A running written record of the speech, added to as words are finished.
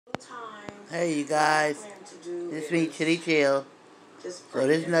Hey you guys, this me Chitty Chill. So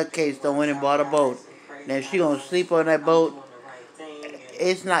this nutcase done went and bought a boat. Now if she gonna sleep on that boat,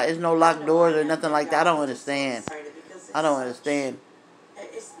 it's no locked doors or nothing like that. I don't understand. I don't understand.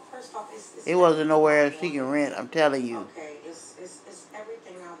 It wasn't nowhere she can rent. I'm telling you. Okay, it's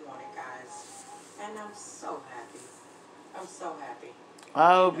everything I wanted, guys, and I'm so happy. I'm so happy.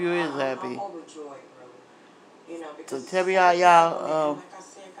 I hope you is happy. I'm overjoyed, really. Because So tell me how y'all like I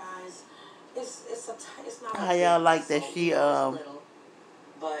said, guys, it's not how a y'all big like that vessel, she it's little,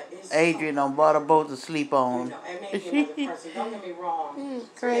 but it's Adrian done bought a boat to sleep on. and maybe another person. Don't get me wrong.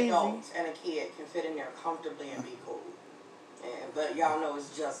 Crazy. 3 adults and a kid can fit in there comfortably and be cool. But y'all know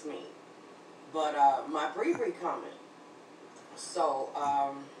it's just me. But my Bree coming. So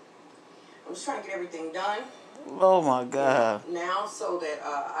I'm just trying to get everything done. Oh my God. Now so that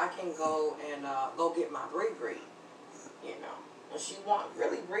I can go and go get my Bree. And she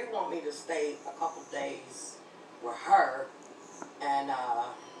Bree want me to stay a couple days with her. And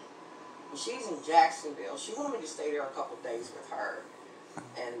she's in Jacksonville. She wanted me to stay there a couple days with her.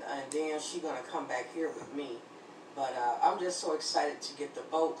 And then she's going to come back here with me. But I'm just so excited to get the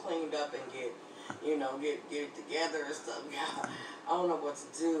boat cleaned up and get it together and stuff. I don't know what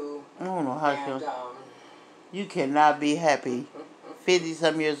to do. I don't know how you cannot be happy.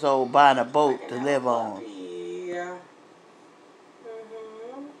 50-some years old buying a boat to live on. Yeah.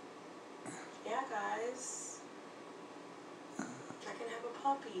 Yeah, guys. I can have a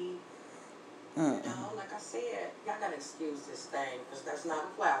puppy. Like I said, y'all gotta excuse this thing because that's not a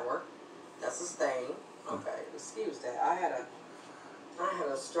flower. That's a stain. Okay, excuse that. I had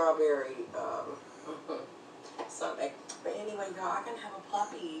a strawberry Sunday. But anyway, y'all, I can have a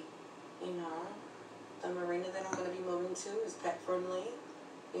puppy. The marina that I'm going to be moving to is pet friendly.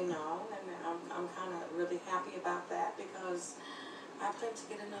 And I'm kind of really happy about that because I plan to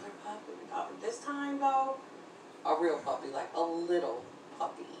get another puppy. This time, though, a real puppy, like a little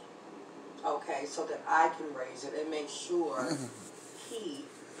puppy. Okay, so that I can raise it and make sure he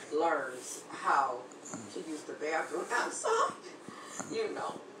learns how to use the bathroom outside.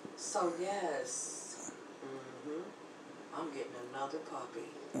 So yes, I'm getting another puppy.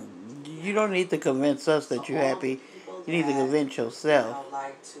 You don't need to convince us that you're happy. You need to convince yourself.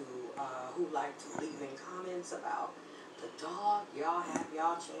 Who like to leave in comments about the dog, y'all have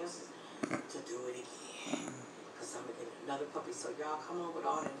y'all chances to do it again. Because I'm going to get another puppy. So y'all come on with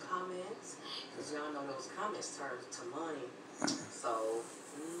all them comments. Because y'all know those comments turn to money. So,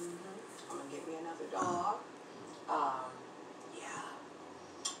 I'm going to get me another dog. Yeah.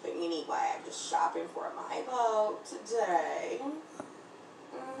 But anyway, I'm just shopping for my boat today.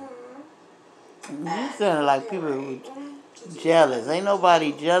 You sound like people jealous. Ain't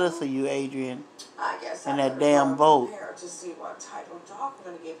nobody jealous of you, Adrian. I guess in that damn boat. To see what type of dog I'm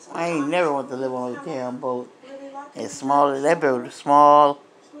gonna get. I ain't never want to live on a damn boat. It's smaller. That boat is small.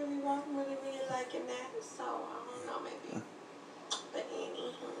 Really liking that. So I don't know, maybe. But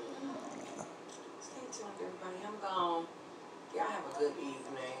anywho, stay tuned, everybody. I'm gone. Y'all have a good evening.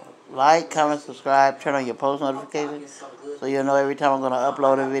 Like, comment, subscribe, turn on your post notifications so you'll know every time I'm going to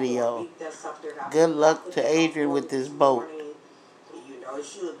upload a video. Good luck to Adrian with this boat. It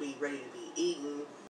should be ready to be eaten.